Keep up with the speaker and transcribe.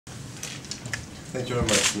Thank you very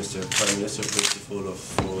much, Mr. Prime Minister, first of all,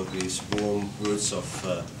 for these warm words of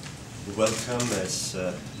welcome. As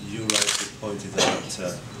you rightly pointed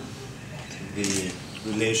out, the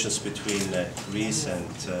relations between Greece and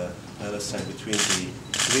Palestine, between the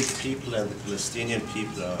Greek people and the Palestinian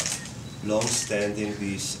people are long-standing.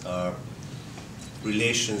 These are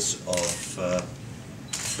relations of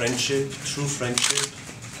friendship, true friendship,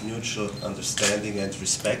 mutual understanding and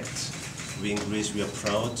respect. We in Greece, we are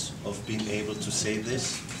proud of being able to say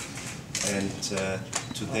this, and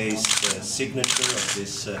today's signature of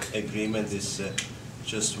this agreement is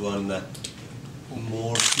just one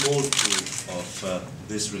more small proof of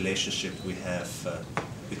this relationship we have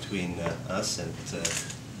between us and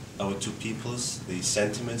our two peoples, the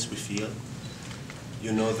sentiments we feel.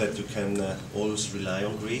 You know that you can always rely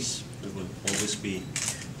on Greece. We will always be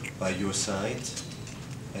by your side.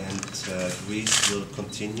 And Greece will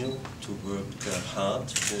continue to work hard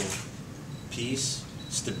for peace,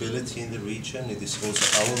 stability in the region. It is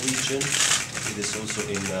also our region. It is also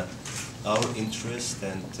in our interest,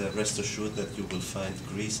 and rest assured that you will find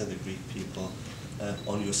Greece and the Greek people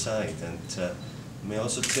on your side. And may I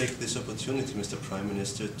also take this opportunity, Mr. Prime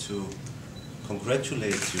Minister, to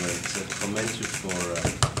congratulate you and commend you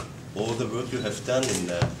for all the work you have done in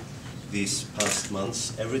these past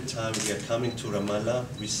months. Every time we are coming to Ramallah,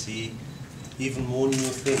 we see even more new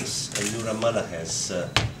things. A new Ramallah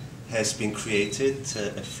has been created,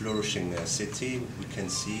 a flourishing city. We can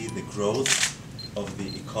see the growth of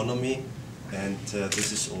the economy, and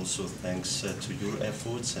this is also thanks to your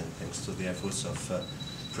efforts and thanks to the efforts of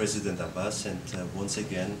President Abbas. And once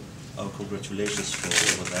again, our congratulations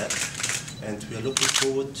for that. And we are looking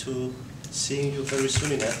forward to seeing you very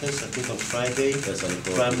soon in Athens. I think on Friday,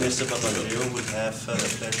 Prime Minister Papandreou will have the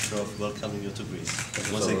pleasure of welcoming you to Greece.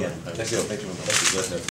 Once again, thank you very much.